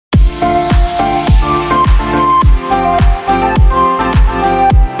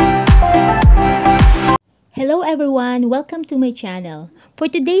Hello everyone, welcome to my channel. For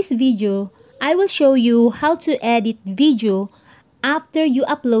today's video, I will show you how to edit video after you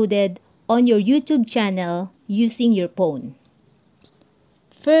uploaded on your YouTube channel using your phone.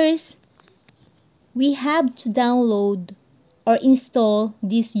 First, we have to download or install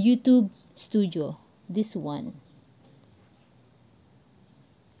this YouTube Studio, this one.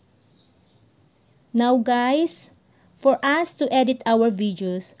 Now guys, for us to edit our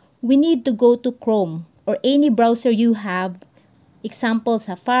videos, we need to go to Chrome or any browser you have, example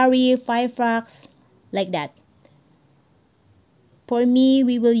Safari, Firefox, like that. For me,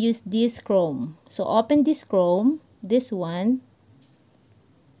 we will use this Chrome. So open this Chrome, this one,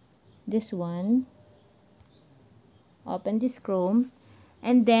 open this Chrome,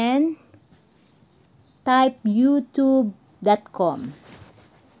 and then type youtube.com.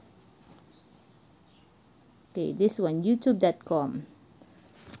 Okay, this one, youtube.com.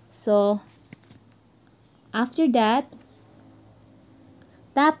 So, after that,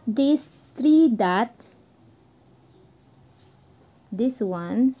 tap this three dot, this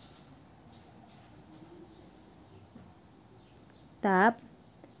one, tap,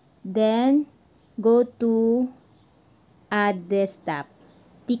 then go to add desktop,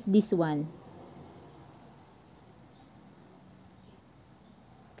 tick this one.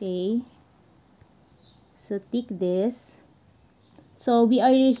 Okay. So tick this. So we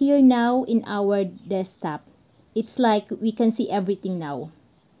are here now in our desktop. It's like we can see everything now.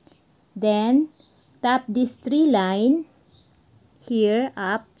 Then tap this three line here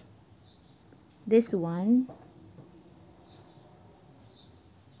up. This one.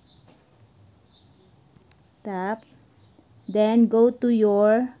 Tap. Then go to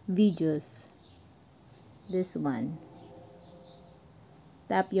your videos. This one.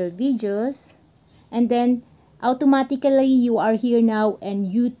 Tap your videos. And then automatically you are here now in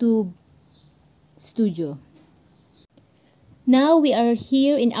YouTube Studio. Now we are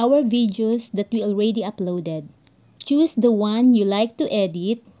here in our videos that we already uploaded. Choose the one you like to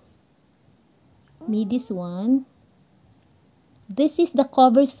edit. Me, this one. This is the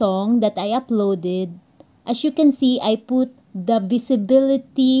cover song that I uploaded. As you can see, I put the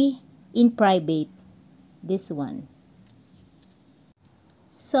visibility in private. This one.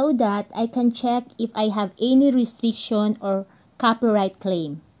 So that I can check if I have any restriction or copyright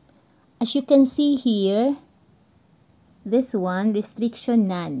claim. As you can see here, this one, restriction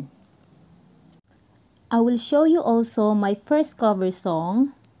none. I will show you also my first cover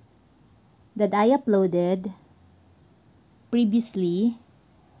song that I uploaded previously.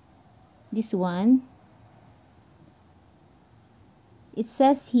 This one. It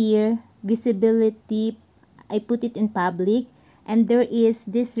says here, visibility, I put it in public. And there is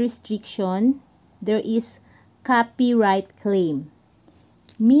this restriction, there is copyright claim,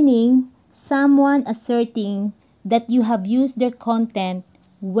 meaning someone asserting that you have used their content,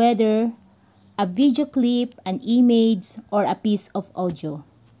 whether a video clip, an image, or a piece of audio.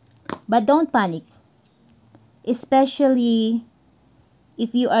 But don't panic, especially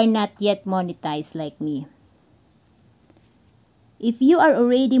if you are not yet monetized like me. If you are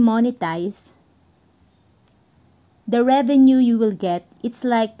already monetized, the revenue you will get, it's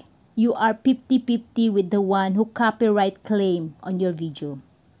like you are 50-50 with the one who copyright claim on your video.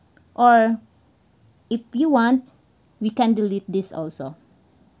 Or if you want, we can delete this also.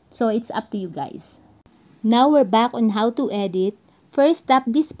 So it's up to you guys. Now we're back on how to edit. First, tap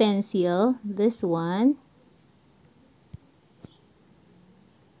this pencil, this one.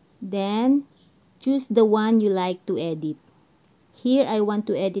 Then choose the one you like to edit. Here I want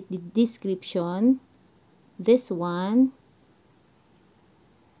to edit the description. This one.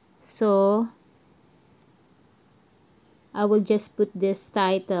 So I will just put this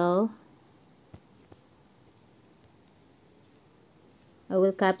title. I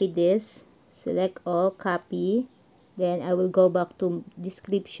will copy this, select all, copy. Then I will go back to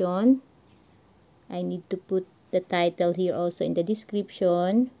description. I need to put the title here also in the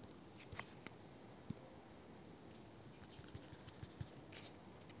description.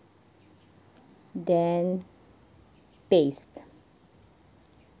 Then paste.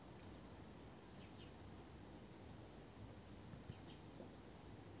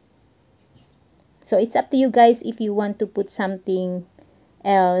 So it's up to you guys if you want to put something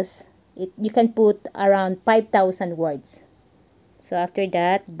else. You can put around 5,000 words. So after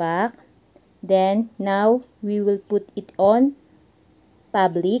that, back. Then now we will put it on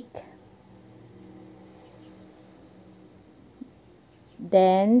public.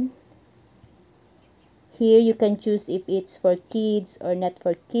 Then here you can choose if it's for kids or not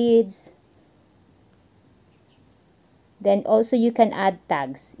for kids. Then also you can add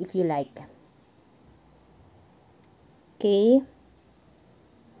tags if you like. Okay.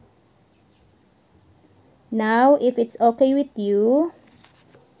 Now, if it's okay with you,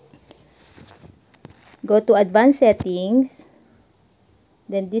 go to advanced settings.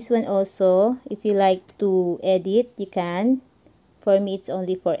 Then this one also, if you like to edit, you can. For me, it's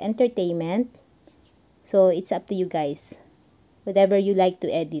only for entertainment. So it's up to you guys. Whatever you like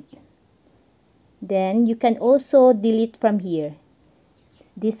to edit. Then you can also delete from here.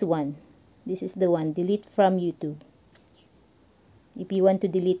 This one. This is the one. Delete from YouTube. If you want to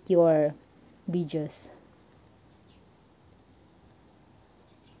delete your videos.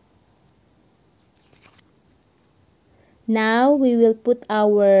 Now we will put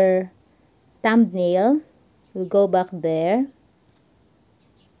our thumbnail. We'll go back there.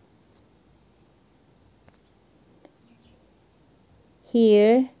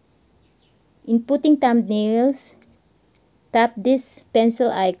 Here, in putting thumbnails, tap this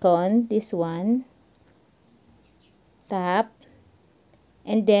pencil icon, this one. Tap.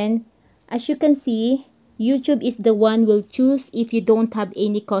 And then, as you can see, YouTube is the one will choose if you don't have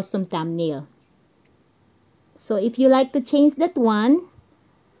any custom thumbnail. So if you like to change that one,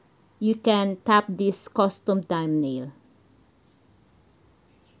 you can tap this custom thumbnail.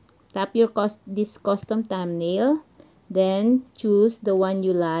 Tap your this custom thumbnail. Then choose the one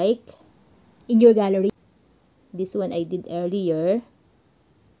you like in your gallery. This one I did earlier.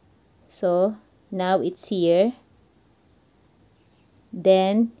 So now it's here.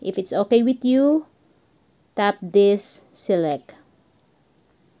 Then if it's okay with you, tap this select.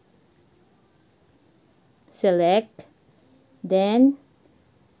 Select. Then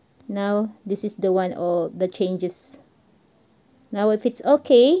now this is the one, all the changes. Now if it's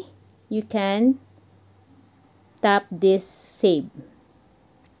okay, you can tap this save.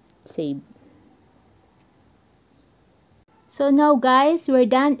 Save. So now guys, we're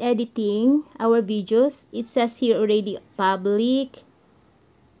done editing our videos. It says here already public.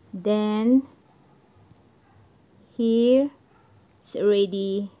 Then here it's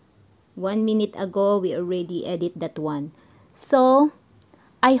already 1 minute ago we already edit that one. So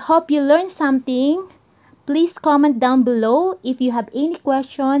I hope you learned something. Please comment down below if you have any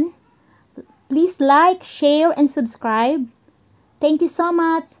question. Please like, share, and subscribe. Thank you so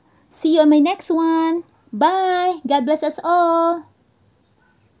much. See you on my next one. Bye. God bless us all.